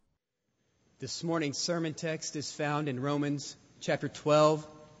This morning's sermon text is found in Romans chapter 12,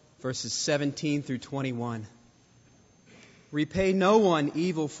 verses 17 through 21. Repay no one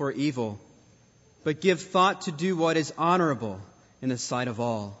evil for evil, but give thought to do what is honorable in the sight of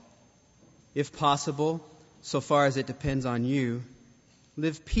all. If possible, so far as it depends on you,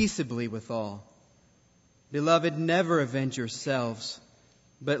 live peaceably with all. Beloved, never avenge yourselves,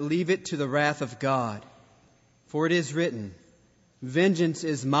 but leave it to the wrath of God. For it is written, "Vengeance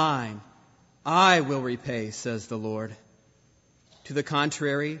is mine, I will repay," says the Lord. To the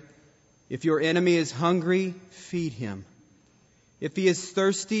contrary, if your enemy is hungry, feed him. If he is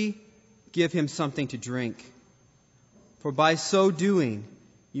thirsty, give him something to drink. For by so doing,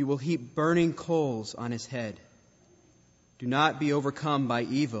 you will heap burning coals on his head. Do not be overcome by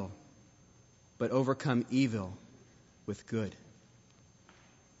evil, but overcome evil with good.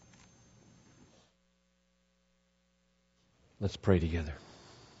 Let's pray together.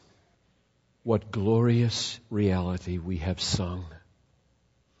 What glorious reality we have sung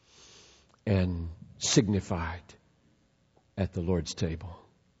and signified at the Lord's table.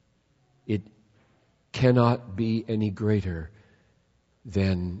 It cannot be any greater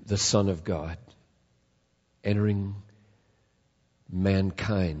than the Son of God entering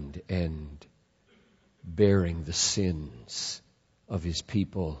mankind and bearing the sins of His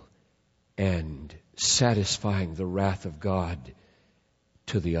people and satisfying the wrath of God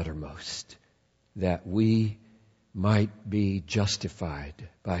to the uttermost, that we might be justified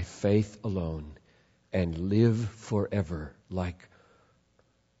by faith alone and live forever like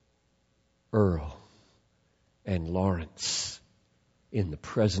Earl and Lawrence in the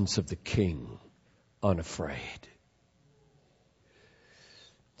presence of the King, unafraid.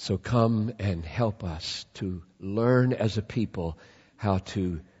 So come and help us to learn as a people how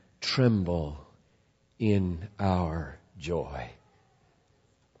to tremble in our joy.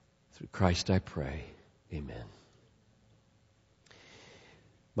 Through Christ I pray. Amen.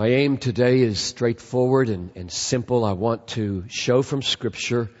 My aim today is straightforward and simple. I want to show from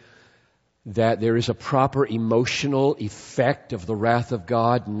Scripture that there is a proper emotional effect of the wrath of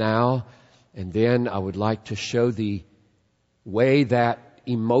God now. And then I would like to show the way that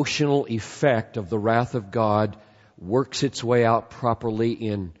emotional effect of the wrath of God works its way out properly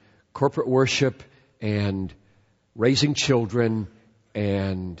in corporate worship and raising children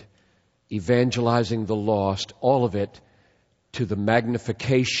and evangelizing the lost, all of it to the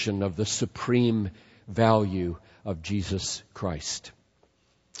magnification of the supreme value of Jesus Christ.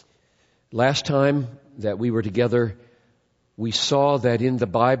 Last time that we were together, we saw that in the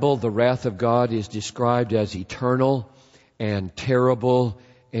Bible, the wrath of God is described as eternal and terrible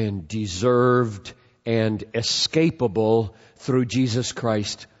and deserved and escapable through Jesus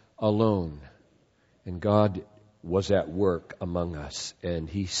Christ alone. And God was at work among us, and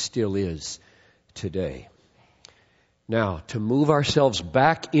He still is today. Now, to move ourselves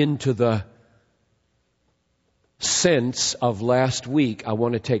back into the sense of last week, I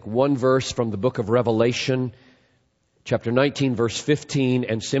want to take one verse from the book of Revelation, chapter 19, verse 15,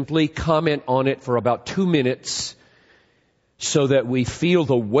 and simply comment on it for about 2 minutes so that we feel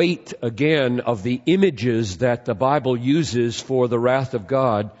the weight again of the images that the Bible uses for the wrath of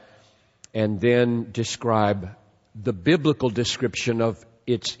God, and then describe the biblical description of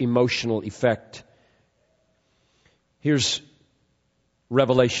its emotional effect. Here's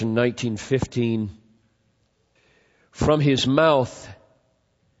Revelation 19:15. From His mouth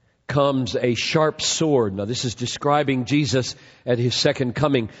comes a sharp sword. Now this is describing Jesus at His second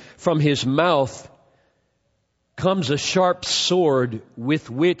coming. From His mouth comes a sharp sword with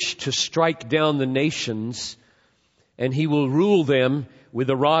which to strike down the nations, and He will rule them with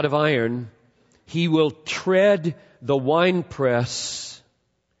a rod of iron. He will tread the winepress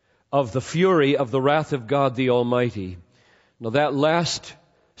of the fury of the wrath of God the Almighty. Now that last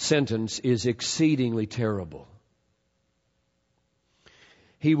sentence is exceedingly terrible.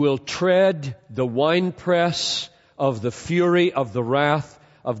 He will tread the winepress of the fury of the wrath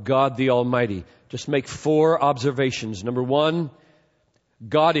of God the Almighty. Just make 4 observations. Number 1,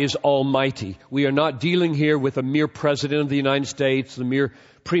 God is almighty. We are not dealing here with a mere president of the United States, the mere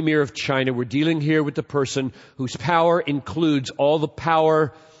premier of China. We're dealing here with the person whose power includes all the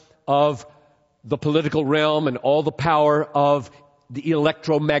power of the political realm and all the power of the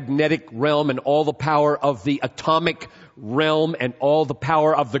electromagnetic realm and all the power of the atomic realm and all the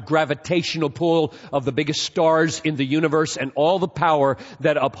power of the gravitational pull of the biggest stars in the universe and all the power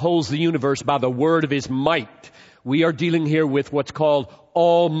that upholds the universe by the word of His might. We are dealing here with what's called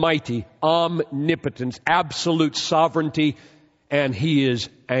almighty, omnipotence, absolute sovereignty, and He is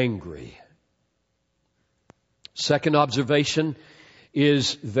angry. Second observation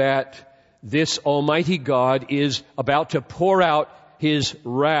is that this Almighty God is about to pour out His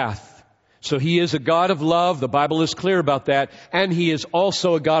wrath. So He is a God of love. The Bible is clear about that. And He is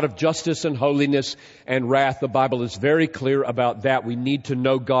also a God of justice and holiness and wrath. The Bible is very clear about that. We need to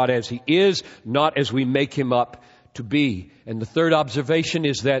know God as He is, not as we make Him up to be. And the third observation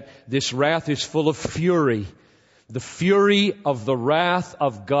is that this wrath is full of fury. The fury of the wrath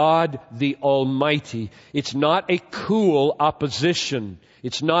of God the Almighty. It's not a cool opposition.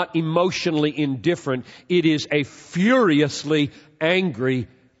 It's not emotionally indifferent. It is a furiously angry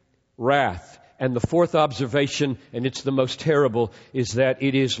wrath. And the fourth observation, and it's the most terrible, is that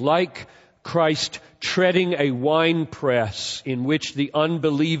it is like Christ treading a winepress in which the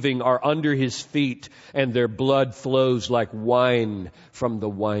unbelieving are under His feet and their blood flows like wine from the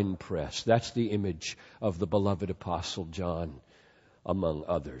winepress. That's the image of the beloved Apostle John, among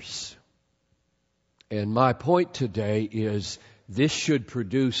others. And my point today is this should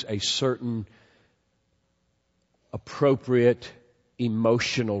produce a certain appropriate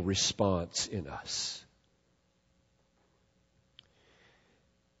emotional response in us.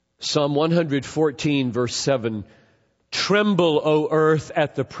 Psalm 114, verse 7, "Tremble, O earth,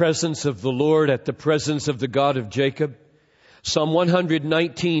 at the presence of the Lord, at the presence of the God of Jacob." Psalm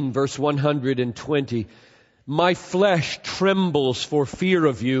 119, verse 120, "My flesh trembles for fear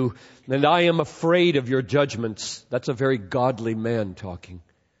of you, and I am afraid of your judgments." That's a very godly man talking.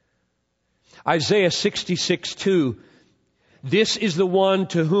 Isaiah 66:2, "This is the one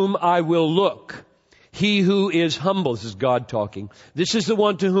to whom I will look. He who is humble," this is God talking, "this is the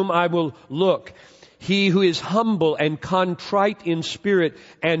one to whom I will look. He who is humble and contrite in spirit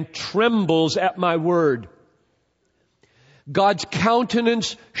and trembles at my word." God's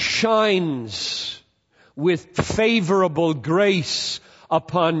countenance shines with favorable grace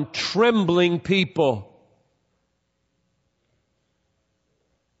upon trembling people.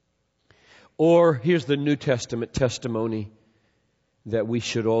 Or here's the New Testament testimony that we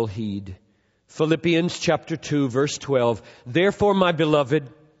should all heed. Philippians chapter 2, verse 12. "Therefore, my beloved,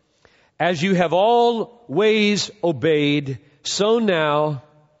 as you have always obeyed, so now,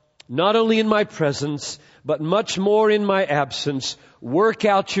 not only in my presence, but much more in my absence, work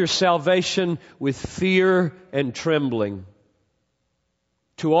out your salvation with fear and trembling."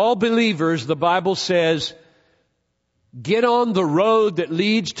 To all believers, the Bible says, get on the road that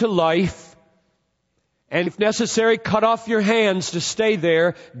leads to life, and if necessary, cut off your hands to stay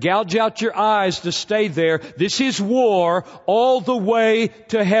there, gouge out your eyes to stay there. This is war all the way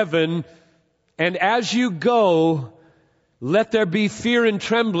to heaven. And as you go, let there be fear and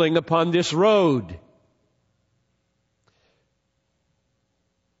trembling upon this road.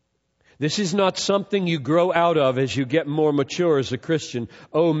 This is not something you grow out of as you get more mature as a Christian.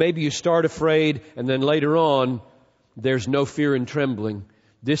 Oh, maybe you start afraid and then later on, there's no fear and trembling.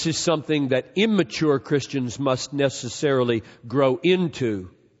 This is something that immature Christians must necessarily grow into,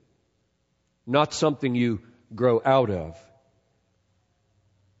 not something you grow out of.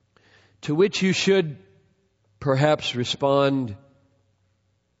 To which you should perhaps respond,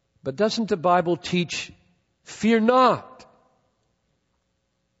 but doesn't the Bible teach, fear not?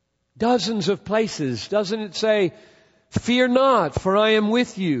 Dozens of places. Doesn't it say, fear not, for I am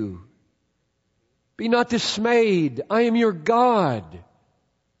with you. Be not dismayed, I am your God.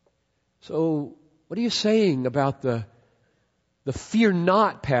 So, what are you saying about the fear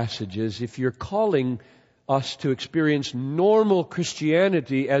not passages if you're calling us to experience normal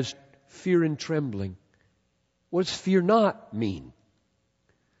Christianity as fear and trembling? What does fear not mean?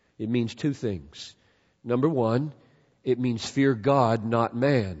 It means two things. Number one, it means fear God, not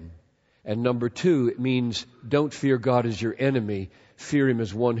man. And number two, it means don't fear God as your enemy. Fear Him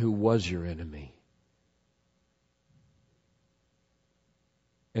as one who was your enemy.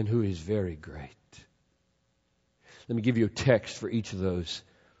 And who is very great. Let me give you a text for each of those.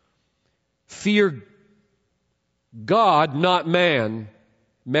 Fear God, not man.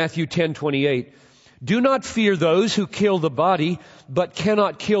 Matthew 10:28. "Do not fear those who kill the body, but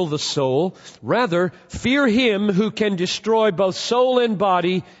cannot kill the soul. Rather, fear Him who can destroy both soul and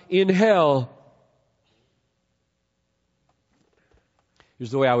body in hell."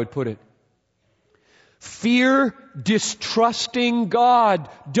 Here's the way I would put it. Fear distrusting God.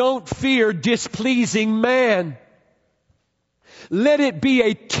 Don't fear displeasing man. Let it be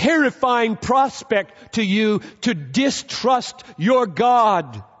a terrifying prospect to you to distrust your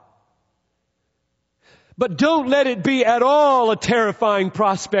God. But don't let it be at all a terrifying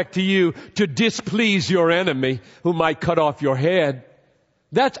prospect to you to displease your enemy who might cut off your head.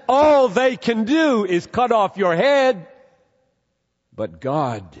 That's all they can do is cut off your head. But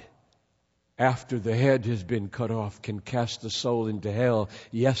God, after the head has been cut off, can cast the soul into hell.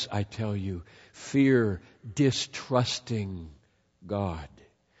 Yes, I tell you, fear distrusting God.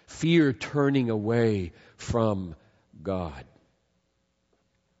 Fear turning away from God.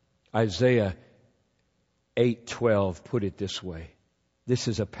 Isaiah 8:12 put it this way. This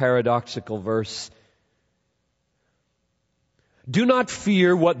is a paradoxical verse. Do not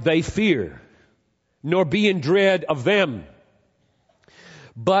fear what they fear, nor be in dread of them.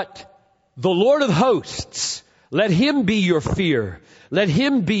 But the Lord of hosts, let Him be your fear. Let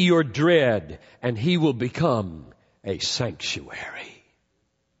Him be your dread, and He will become a sanctuary.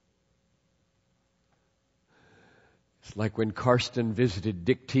 It's like when Karsten visited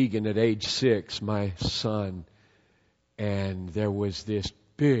Dick Teagan at age 6, my son, and there was this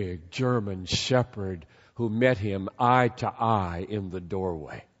big German shepherd who met him eye to eye in the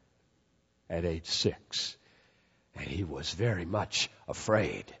doorway at age 6. And he was very much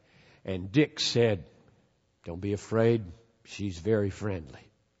afraid. And Dick said, "Don't be afraid. She's very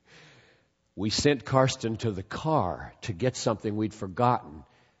friendly." We sent Karsten to the car to get something we'd forgotten.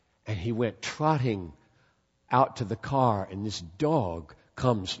 And he went trotting out to the car. And this dog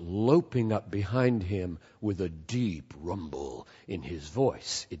comes loping up behind him with a deep rumble in his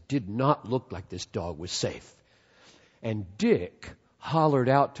voice. It did not look like this dog was safe. And Dick hollered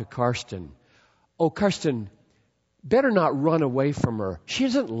out to Karsten, "Oh, Karsten, better not run away from her. She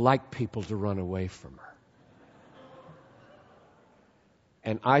doesn't like people to run away from her."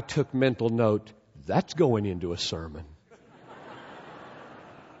 And I took mental note, that's going into a sermon.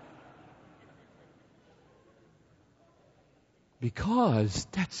 Because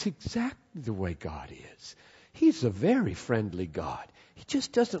that's exactly the way God is. He's a very friendly God. He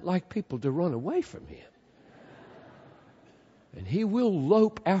just doesn't like people to run away from Him. And He will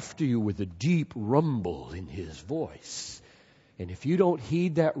lope after you with a deep rumble in His voice. And if you don't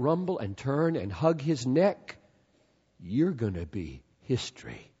heed that rumble and turn and hug His neck, you're going to be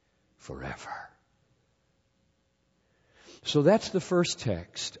history forever. So that's the first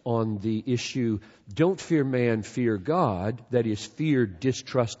text on the issue, don't fear man, fear God. That is, fear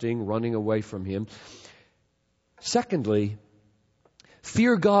distrusting, running away from Him. Secondly,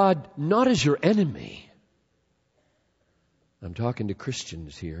 fear God not as your enemy. I'm talking to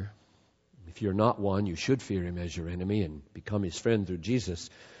Christians here. If you're not one, you should fear Him as your enemy and become His friend through Jesus.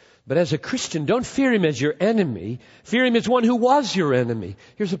 But as a Christian, don't fear Him as your enemy. Fear Him as one who was your enemy.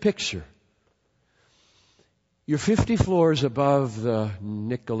 Here's a picture. You're 50 floors above the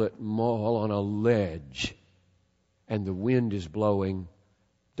Nicollet Mall on a ledge, and the wind is blowing.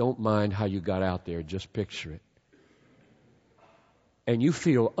 Don't mind how you got out there. Just picture it. And you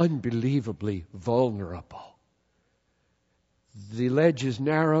feel unbelievably vulnerable. The ledge is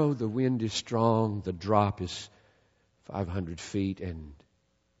narrow, the wind is strong, the drop is 500 feet, and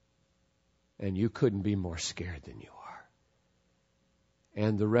you couldn't be more scared than you are.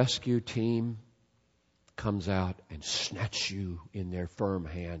 And the rescue team comes out and snatch you in their firm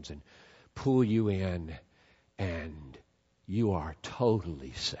hands and pull you in, and you are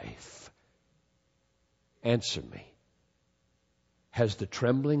totally safe. Answer me. Has the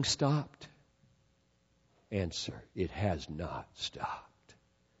trembling stopped? Answer, it has not stopped.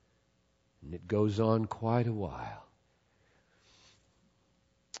 And it goes on quite a while.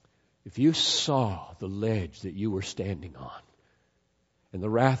 If you saw the ledge that you were standing on, and the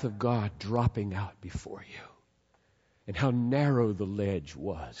wrath of God dropping out before you, and how narrow the ledge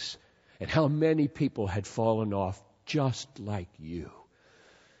was, and how many people had fallen off just like you,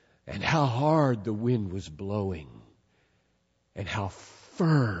 and how hard the wind was blowing, and how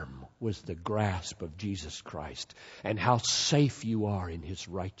firm was the grasp of Jesus Christ, and how safe you are in His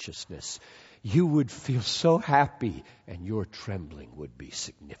righteousness, you would feel so happy, and your trembling would be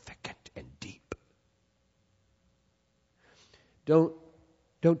significant and deep.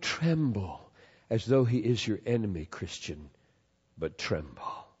 Don't tremble as though He is your enemy, Christian, but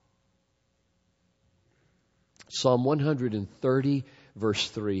tremble. Psalm 130, verse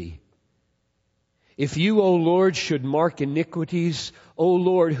 3. If you, O Lord, should mark iniquities, O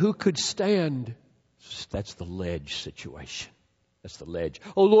Lord, who could stand? That's the ledge situation. That's the ledge.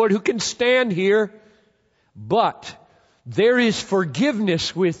 O Lord, who can stand here? But there is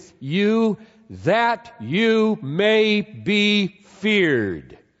forgiveness with you, that you may be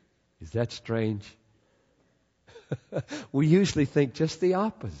feared. Is that strange? We usually think just the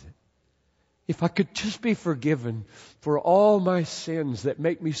opposite. If I could just be forgiven for all my sins that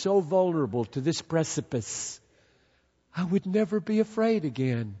make me so vulnerable to this precipice, I would never be afraid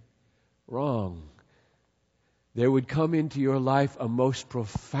again. Wrong. There would come into your life a most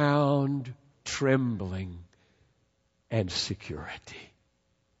profound trembling and security.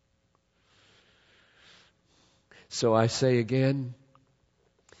 So I say again,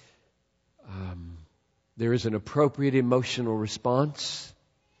 there is an appropriate emotional response,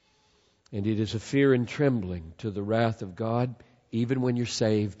 and it is a fear and trembling to the wrath of God, even when you're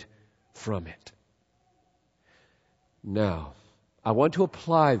saved from it. Now, I want to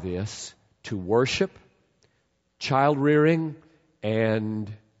apply this to worship, child rearing,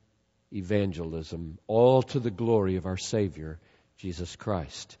 and evangelism, all to the glory of our Savior, Jesus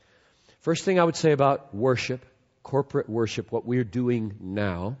Christ. First thing I would say about worship, corporate worship, what we're doing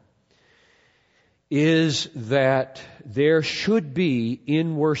now, is that there should be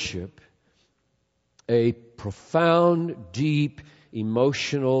in worship a profound, deep,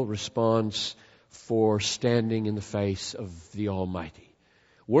 emotional response for standing in the face of the Almighty.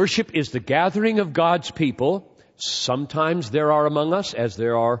 Worship is the gathering of God's people. Sometimes there are among us,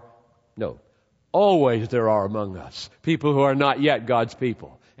 always there are among us people who are not yet God's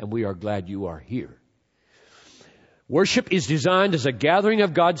people, and we are glad you are here. Worship is designed as a gathering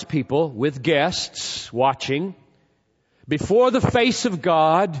of God's people with guests watching before the face of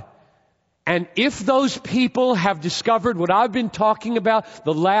God. And if those people have discovered what I've been talking about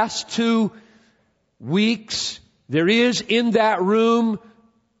the last 2 weeks, there is in that room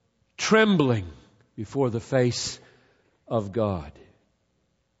trembling before the face of God.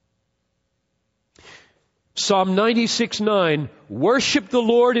 Psalm 96:9, worship the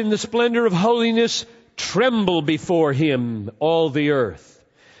Lord in the splendor of holiness, tremble before Him, all the earth.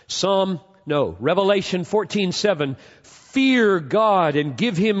 Revelation 14:7, fear God and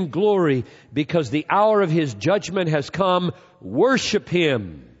give Him glory, because the hour of His judgment has come. Worship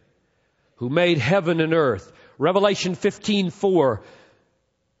Him who made heaven and earth. Revelation 15:4,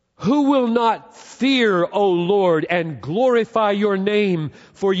 who will not fear, O Lord, and glorify your name?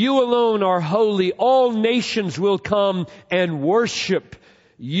 For you alone are holy. All nations will come and worship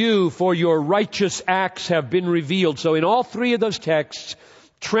you, for your righteous acts have been revealed. So in all 3 of those texts,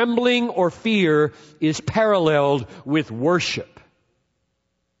 trembling or fear is paralleled with worship.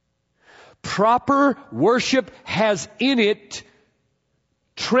 Proper worship has in it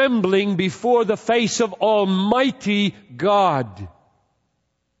trembling before the face of Almighty God.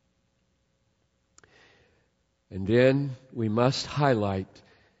 And then we must highlight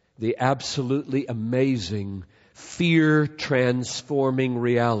the absolutely amazing, fear-transforming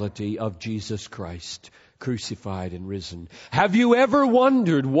reality of Jesus Christ, crucified and risen. Have you ever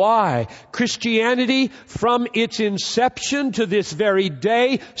wondered why Christianity, from its inception to this very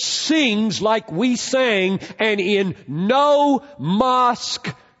day, sings like we sang, and in no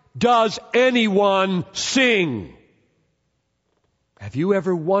mosque does anyone sing? Have you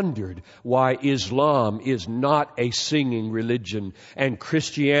ever wondered why Islam is not a singing religion and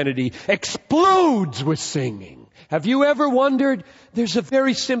Christianity explodes with singing? Have you ever wondered? There's a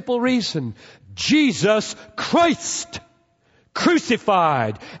very simple reason. Jesus Christ,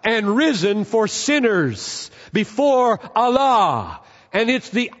 crucified and risen for sinners before Allah. And it's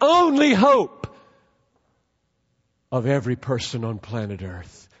the only hope of every person on planet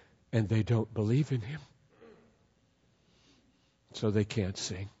Earth. And they don't believe in Him. So they can't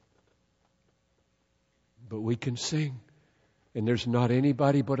sing. But we can sing. And there's not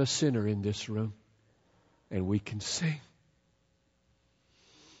anybody but a sinner in this room. And we can sing.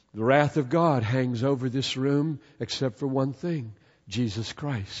 The wrath of God hangs over this room except for one thing, Jesus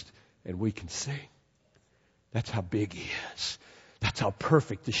Christ. And we can sing. That's how big He is. That's how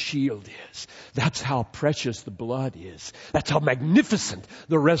perfect the shield is. That's how precious the blood is. That's how magnificent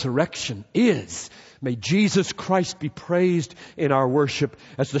the resurrection is. May Jesus Christ be praised in our worship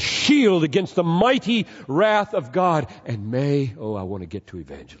as the shield against the mighty wrath of God. And I want to get to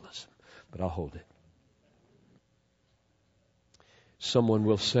evangelism, but I'll hold it. Someone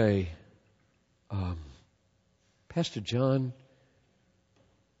will say, Pastor John,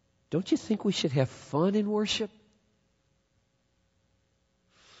 don't you think we should have fun in worship?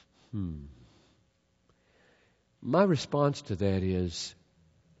 My response to that is,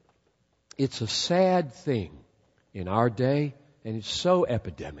 it's a sad thing in our day, and it's so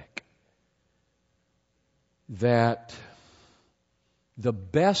epidemic, that the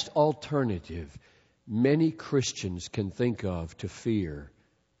best alternative many Christians can think of to fear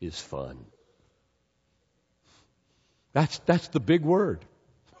is fun. That's the big word.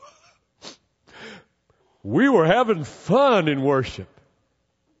 We were having fun in worship.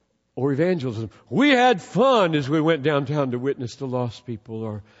 Or evangelism. We had fun as we went downtown to witness to lost people.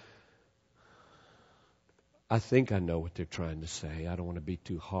 Or I think I know what they're trying to say. I don't want to be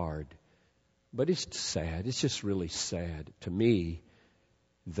too hard. But it's sad. It's just really sad to me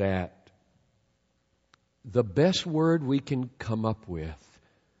that the best word we can come up with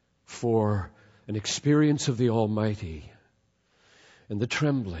for an experience of the Almighty, and the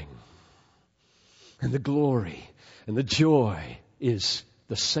trembling, and the glory, and the joy is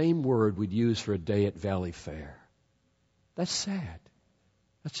the same word we'd use for a day at Valley Fair. That's sad.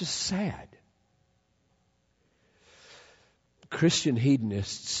 That's just sad. Christian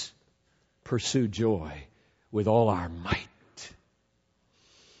hedonists pursue joy with all our might.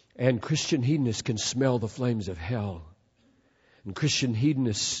 And Christian hedonists can smell the flames of hell. And Christian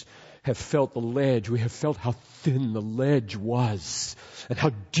hedonists have felt the ledge. We have felt how thin the ledge was, and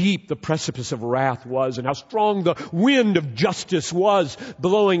how deep the precipice of wrath was, and how strong the wind of justice was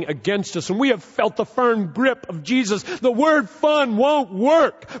blowing against us. And we have felt the firm grip of Jesus. The word fun won't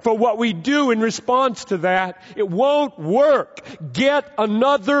work for what we do in response to that. It won't work. Get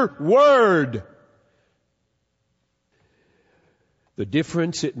another word. The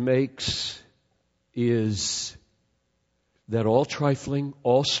difference it makes is that all trifling,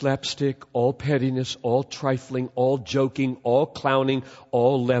 all slapstick, all pettiness, all trifling, all joking, all clowning,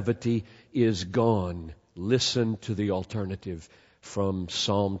 all levity is gone. Listen to the alternative from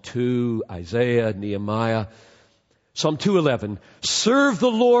Psalm 2, Isaiah, Nehemiah. Psalm 2:11. Serve the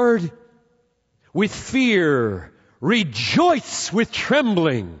Lord with fear. Rejoice with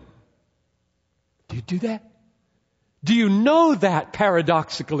trembling. Do you do that? Do you know that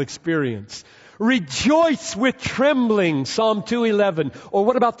paradoxical experience? Rejoice with trembling, Psalm 2:11. Or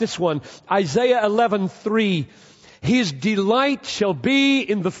what about this one? Isaiah 11:3. His delight shall be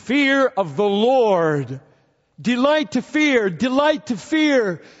in the fear of the Lord. Delight to fear, delight to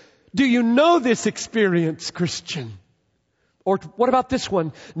fear. Do you know this experience, Christian? Or what about this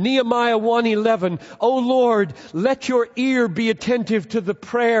one? Nehemiah 1:11. O Lord, let your ear be attentive to the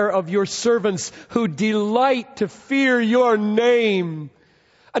prayer of your servants who delight to fear your name.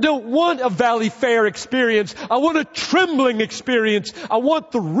 I don't want a Valley Fair experience. I want a trembling experience. I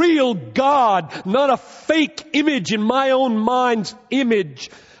want the real God, not a fake image in my own mind's image.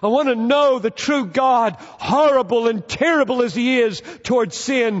 I want to know the true God, horrible and terrible as He is towards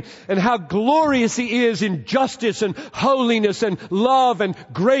sin, and how glorious He is in justice and holiness and love and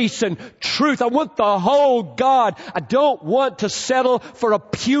grace and truth. I want the whole God. I don't want to settle for a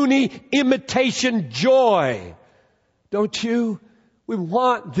puny imitation joy. Don't you? We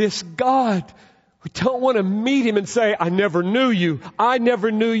want this God. We don't want to meet Him and say, I never knew you. I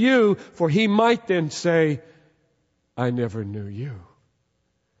never knew you. For He might then say, I never knew you.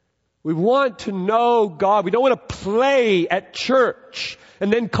 We want to know God. We don't want to play at church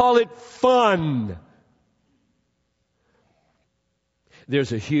and then call it fun.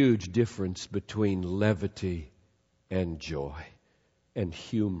 There's a huge difference between levity and joy and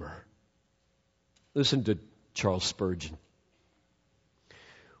humor. Listen to Charles Spurgeon.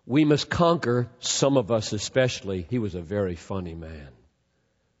 We must conquer, some of us especially, he was a very funny man.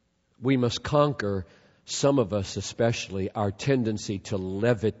 We must conquer, some of us especially, our tendency to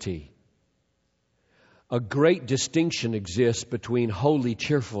levity. A great distinction exists between holy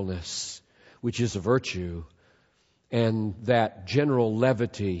cheerfulness, which is a virtue, and that general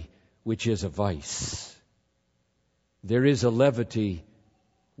levity, which is a vice. There is a levity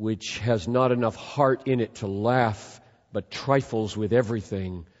which has not enough heart in it to laugh, but trifles with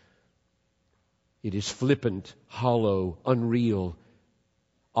everything. It is flippant, hollow, unreal.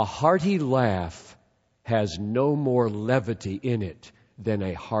 A hearty laugh has no more levity in it than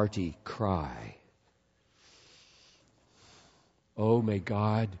a hearty cry. Oh, may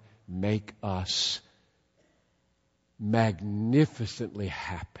God make us magnificently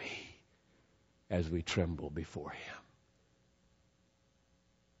happy as we tremble before Him.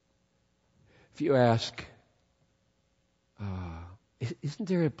 If you ask, isn't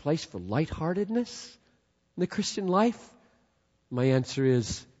there a place for lightheartedness in the Christian life? My answer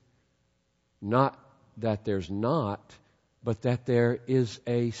is not that there's not, but that there is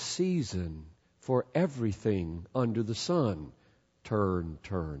a season for everything under the sun. Turn,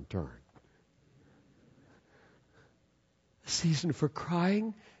 turn, turn. A season for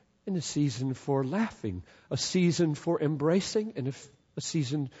crying and a season for laughing. A season for embracing and a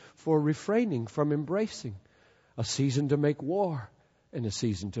season for refraining from embracing. A season to make war and a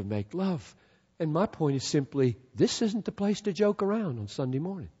season to make love. And my point is simply, this isn't the place to joke around on Sunday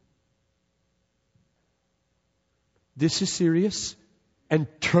morning. This is serious and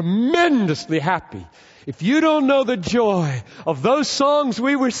tremendously happy. If you don't know the joy of those songs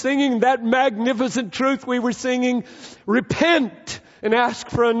we were singing, that magnificent truth we were singing, repent and ask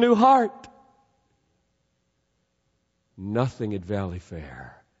for a new heart. Nothing at Valley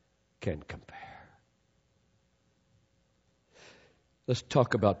Fair can compare. Let's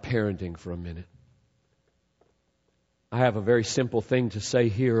talk about parenting for a minute. I have a very simple thing to say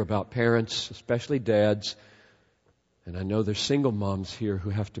here about parents, especially dads. And I know there's single moms here who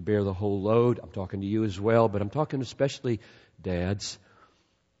have to bear the whole load. I'm talking to you as well, but I'm talking especially dads.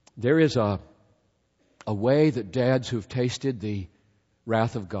 There is a way that dads who've tasted the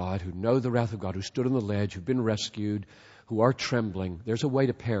wrath of God, who know the wrath of God, who stood on the ledge, who've been rescued, who are trembling, there's a way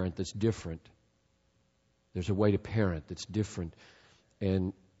to parent that's different. There's a way to parent that's different.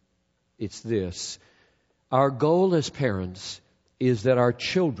 And it's this. Our goal as parents is that our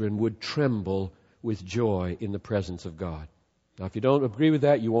children would tremble with joy in the presence of God. Now, if you don't agree with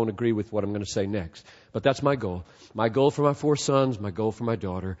that, you won't agree with what I'm going to say next. But that's my goal. My goal for my 4 sons, my goal for my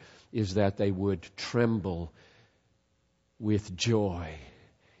daughter, is that they would tremble with joy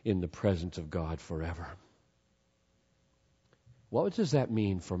in the presence of God forever. What does that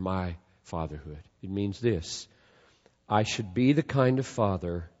mean for my fatherhood? It means this. I should be the kind of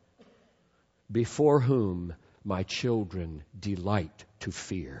father before whom my children delight to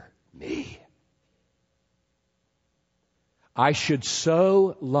fear me. I should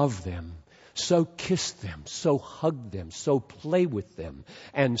so love them, so kiss them, so hug them, so play with them,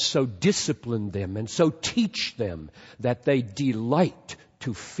 and so discipline them, and so teach them that they delight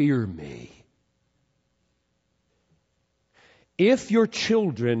to fear me. If your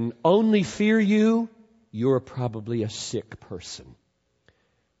children only fear you, you're probably a sick person.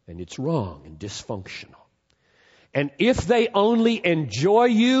 And it's wrong and dysfunctional. And if they only enjoy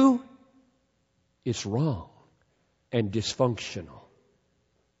you, it's wrong and dysfunctional.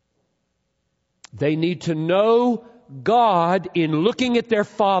 They need to know God in looking at their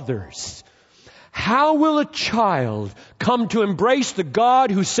fathers. How will a child come to embrace the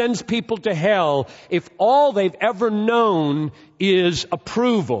God who sends people to hell if all they've ever known is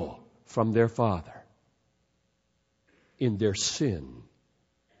approval from their father in their sin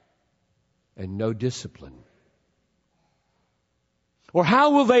and no discipline? Or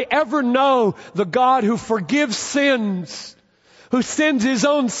how will they ever know the God who forgives sins, who sends His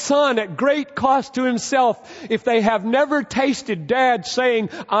own Son at great cost to Himself, if they have never tasted Dad saying,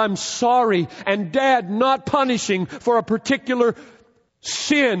 I'm sorry, and Dad not punishing for a particular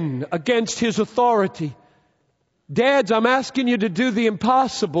sin against His authority? Dads, I'm asking you to do the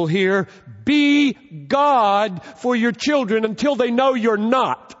impossible here. Be God for your children until they know you're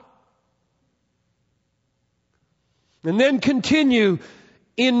not. And then continue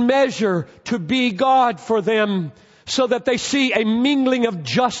in measure to be God for them, so that they see a mingling of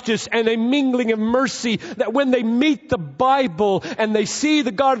justice and a mingling of mercy, that when they meet the Bible and they see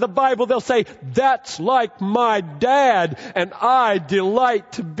the God of the Bible, they'll say, that's like my dad, and I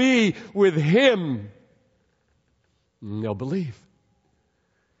delight to be with him. And they'll believe.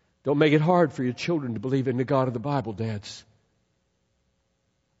 Don't make it hard for your children to believe in the God of the Bible, dads.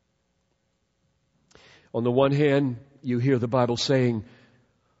 On the one hand, you hear the Bible saying,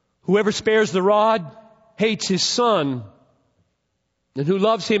 whoever spares the rod hates his son, and who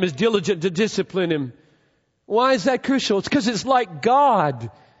loves him is diligent to discipline him. Why is that crucial? It's because it's like God.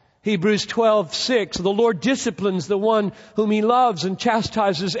 Hebrews 12:6, the Lord disciplines the one whom He loves and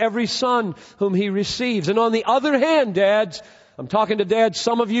chastises every son whom He receives. And on the other hand, dads, I'm talking to dads,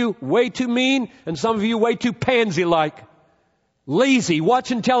 some of you way too mean and some of you way too pansy-like. Lazy,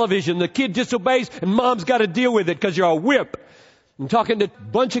 watching television, the kid disobeys and mom's got to deal with it because you're a whip. I'm talking to a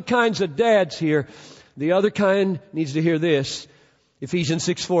bunch of kinds of dads here. The other kind needs to hear this. Ephesians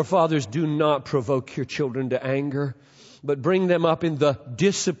 6:4, fathers, do not provoke your children to anger, but bring them up in the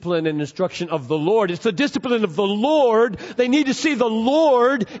discipline and instruction of the Lord. It's the discipline of the Lord. They need to see the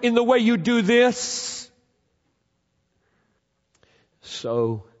Lord in the way you do this.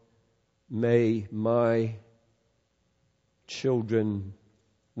 So may my children,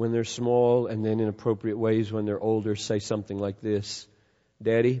 when they're small and then in appropriate ways when they're older, say something like this.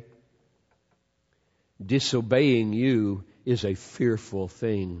 Daddy, disobeying you is a fearful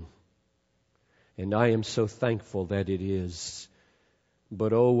thing. And I am so thankful that it is.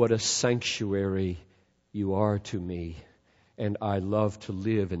 But oh, what a sanctuary you are to me. And I love to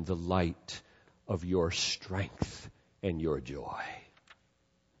live in the light of your strength and your joy.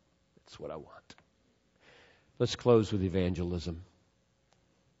 That's what I want. Let's close with evangelism.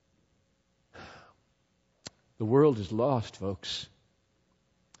 The world is lost, folks.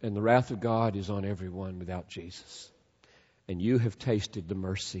 And the wrath of God is on everyone without Jesus. And you have tasted the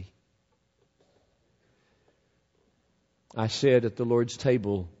mercy. I said at the Lord's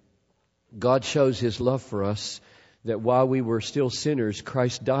table, God shows His love for us, that while we were still sinners,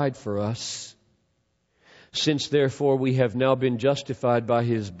 Christ died for us. Since therefore we have now been justified by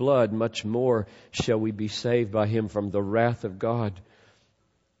His blood, much more shall we be saved by Him from the wrath of God.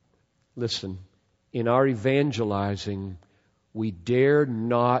 Listen, in our evangelizing, we dare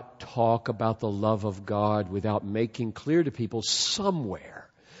not talk about the love of God without making clear to people somewhere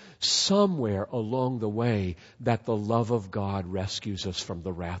along the way that the love of God rescues us from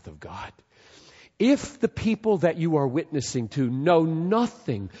the wrath of God. If the people that you are witnessing to know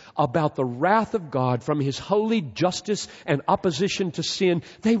nothing about the wrath of God from His holy justice and opposition to sin,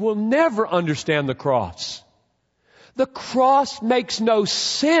 they will never understand the cross. The cross makes no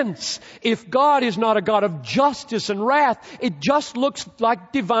sense if God is not a God of justice and wrath. It just looks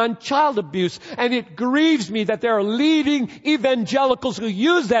like divine child abuse. And it grieves me that there are leading evangelicals who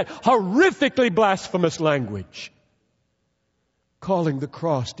use that horrifically blasphemous language, calling the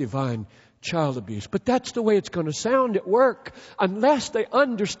cross divine child abuse. But that's the way it's going to sound at work unless they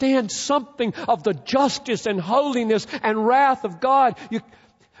understand something of the justice and holiness and wrath of God.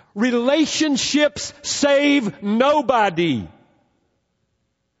 Relationships save nobody.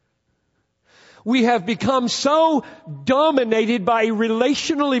 We have become so dominated by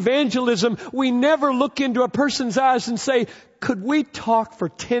relational evangelism, we never look into a person's eyes and say, could we talk for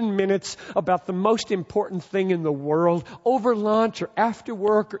 10 minutes about the most important thing in the world over lunch or after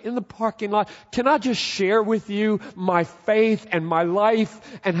work or in the parking lot? Can I just share with you my faith and my life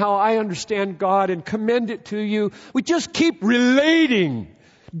and how I understand God and commend it to you? We just keep relating,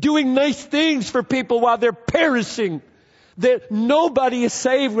 doing nice things for people while they're perishing. That nobody is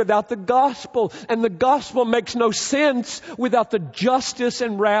saved without the gospel, and the gospel makes no sense without the justice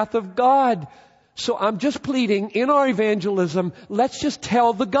and wrath of God. So I'm just pleading, in our evangelism, let's just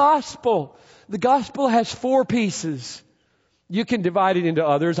tell the gospel. The gospel has 4 pieces. You can divide it into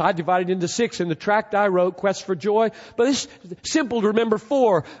others. I divided it into 6 in the tract I wrote, Quest for Joy. But it's simple to remember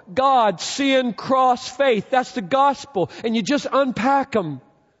 4. God, sin, cross, faith. That's the gospel. And you just unpack them.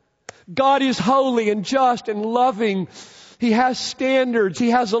 God is holy and just and loving. He has standards. He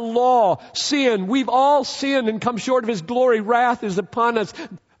has a law. Sin. We've all sinned and come short of His glory. Wrath is upon us.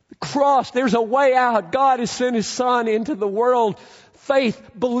 Cross. There's a way out. God has sent His Son into the world. Faith.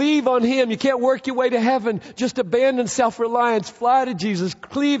 Believe on Him. You can't work your way to heaven. Just abandon self-reliance. Fly to Jesus.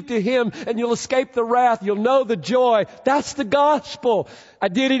 Cleave to Him and you'll escape the wrath. You'll know the joy. That's the gospel. I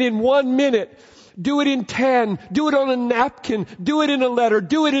did it in 1 minute. Do it in 10. Do it on a napkin. Do it in a letter.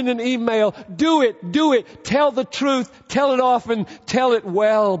 Do it in an email. Do it. Do it. Tell the truth. Tell it often. Tell it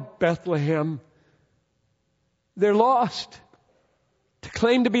well, Bethlehem. They're lost. To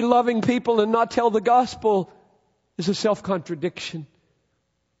claim to be loving people and not tell the gospel is a self-contradiction.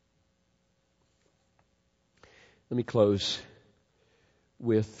 Let me close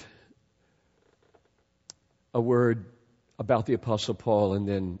with a word about the Apostle Paul and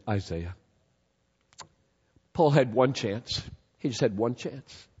then Isaiah. Paul had one chance. He just had one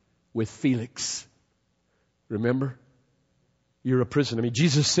chance with Felix. Remember? You're a prisoner. I mean,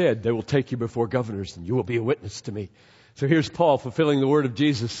 Jesus said, they will take you before governors and you will be a witness to me. So here's Paul fulfilling the word of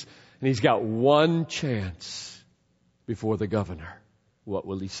Jesus. And he's got one chance before the governor. What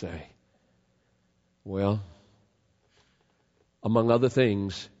will he say? Well, among other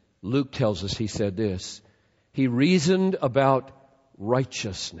things, Luke tells us he said this. He reasoned about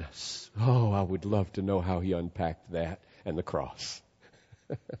righteousness. Oh, I would love to know how he unpacked that and the cross.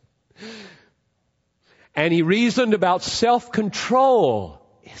 And he reasoned about self-control.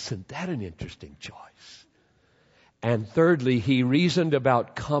 Isn't that an interesting choice? And thirdly, he reasoned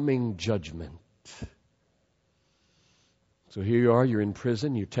about coming judgment. So here you are, you're in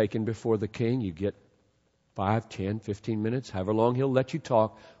prison, you're taken before the king, you get 5, 10, 15 minutes, however long he'll let you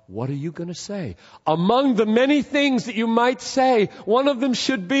talk. What are you going to say? Among the many things that you might say, one of them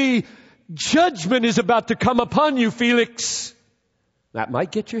should be, judgment is about to come upon you, Felix. That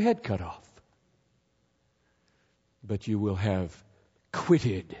might get your head cut off. But you will have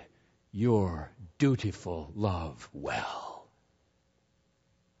quitted your dutiful love well.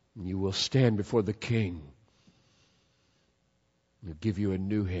 And you will stand before the king. He'll give you a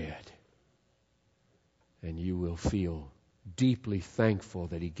new head. And you will feel deeply thankful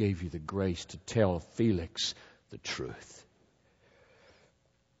that he gave you the grace to tell Felix the truth.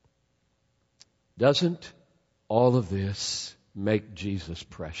 Doesn't all of this make Jesus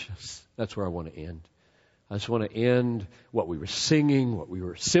precious? That's where I want to end. I just want to end what we were singing, what we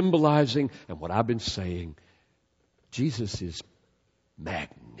were symbolizing, and what I've been saying. Jesus is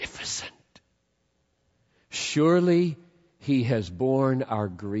magnificent. Surely he has borne our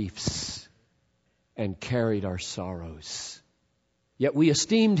griefs and carried our sorrows. Yet we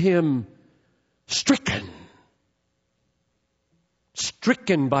esteemed him stricken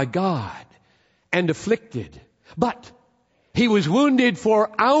by God and afflicted. But he was wounded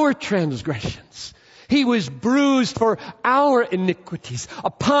for our transgressions. He was bruised for our iniquities.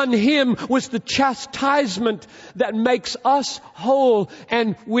 Upon Him was the chastisement that makes us whole.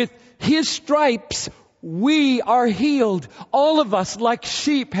 And with His stripes, we are healed. All of us, like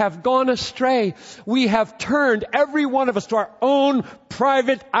sheep, have gone astray. We have turned, every one of us, to our own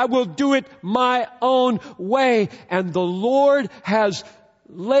private, I will do it my own way. And the Lord has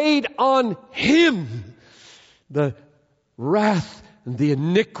laid on Him the wrath and the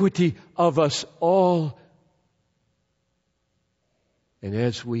iniquity of us all. And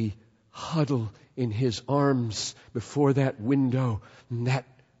as we huddle in His arms before that window, and that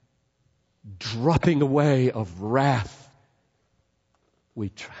dropping away of wrath, we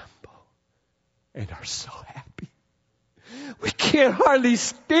tremble and are so happy. We can't hardly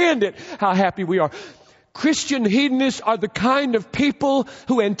stand it, how happy we are. Christian hedonists are the kind of people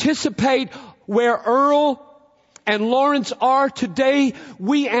who anticipate where Earl and Lawrence are today.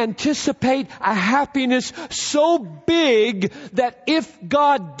 We anticipate a happiness so big that if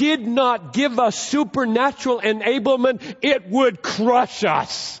God did not give us supernatural enablement, it would crush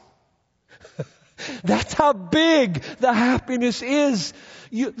us. That's how big the happiness is.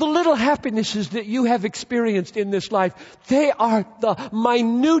 The little happinesses that you have experienced in this life, they are the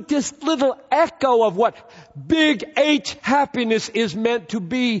minutest little echo of what big H happiness is meant to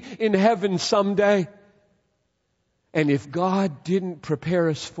be in heaven someday. And if God didn't prepare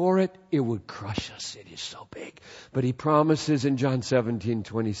us for it, it would crush us. It is so big. But He promises in John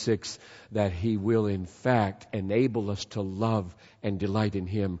 17:26 that He will in fact enable us to love and delight in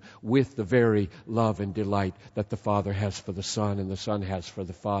Him with the very love and delight that the Father has for the Son and the Son has for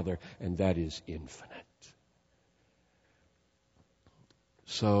the Father, and that is infinite.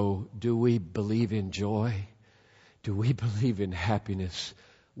 So, do we believe in joy? Do we believe in happiness?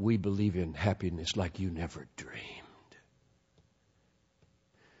 We believe in happiness like you never dreamed.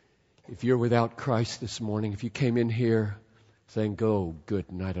 If you're without Christ this morning, if you came in here saying, "Go, good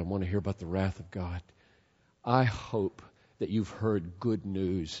night, I want to hear about the wrath of God," I hope that you've heard good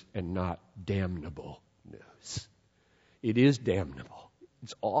news and not damnable news. It is damnable.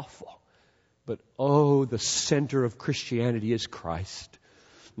 It's awful. But oh, the center of Christianity is Christ.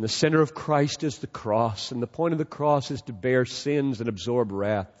 And the center of Christ is the cross. And the point of the cross is to bear sins and absorb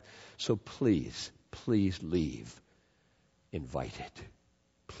wrath. So please, please leave invited.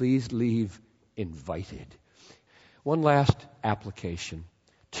 Please leave invited. One last application.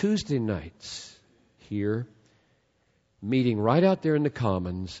 Tuesday nights here, meeting right out there in the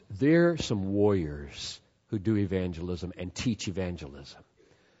Commons, there are some warriors who do evangelism and teach evangelism.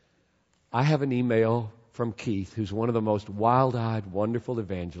 I have an email from Keith, who's one of the most wild-eyed, wonderful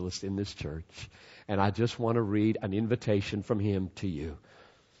evangelists in this church, and I just want to read an invitation from him to you.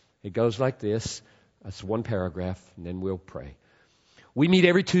 It goes like this. That's one paragraph, and then we'll pray. We meet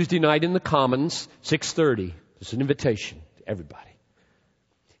every Tuesday night in the Commons, 6:30. It's an invitation to everybody.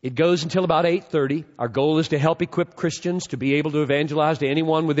 It goes until about 8:30. Our goal is to help equip Christians to be able to evangelize to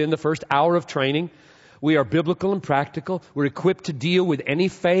anyone within the first hour of training. We are biblical and practical. We're equipped to deal with any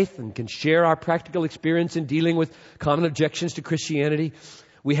faith and can share our practical experience in dealing with common objections to Christianity.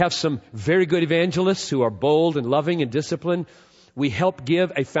 We have some very good evangelists who are bold and loving and disciplined. We help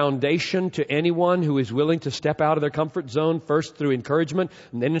give a foundation to anyone who is willing to step out of their comfort zone, first through encouragement,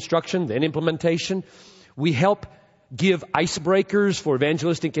 and then instruction, then implementation. We help give icebreakers for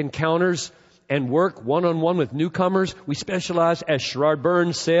evangelistic encounters and work one-on-one with newcomers. We specialize, as Sherrard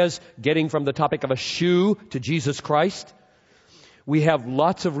Burns says, getting from the topic of a shoe to Jesus Christ. We have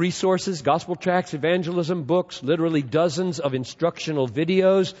lots of resources, gospel tracts, evangelism books, literally dozens of instructional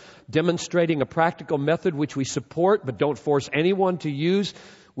videos demonstrating a practical method which we support but don't force anyone to use.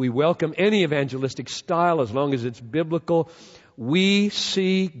 We welcome any evangelistic style as long as it's biblical. We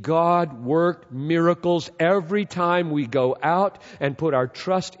see God work miracles every time we go out and put our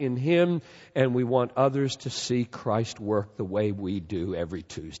trust in Him, and we want others to see Christ work the way we do every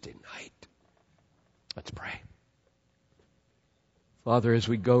Tuesday night. Let's pray. Father, as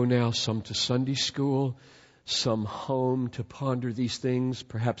we go now, some to Sunday school, some home to ponder these things,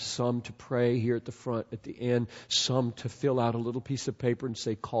 perhaps some to pray here at the front at the end, some to fill out a little piece of paper and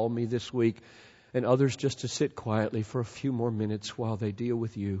say, "Call me this week," and others just to sit quietly for a few more minutes while they deal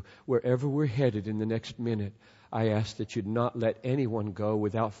with you. Wherever we're headed in the next minute, I ask that you'd not let anyone go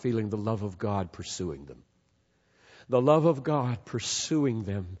without feeling the love of God pursuing them. The love of God pursuing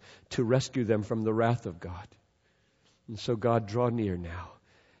them to rescue them from the wrath of God. And so, God, draw near now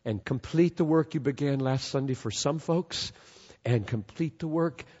and complete the work you began last Sunday for some folks, and complete the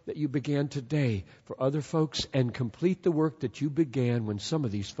work that you began today for other folks, and complete the work that you began when some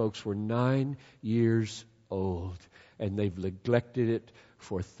of these folks were 9 years old. and they've neglected it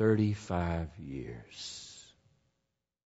for 35 years.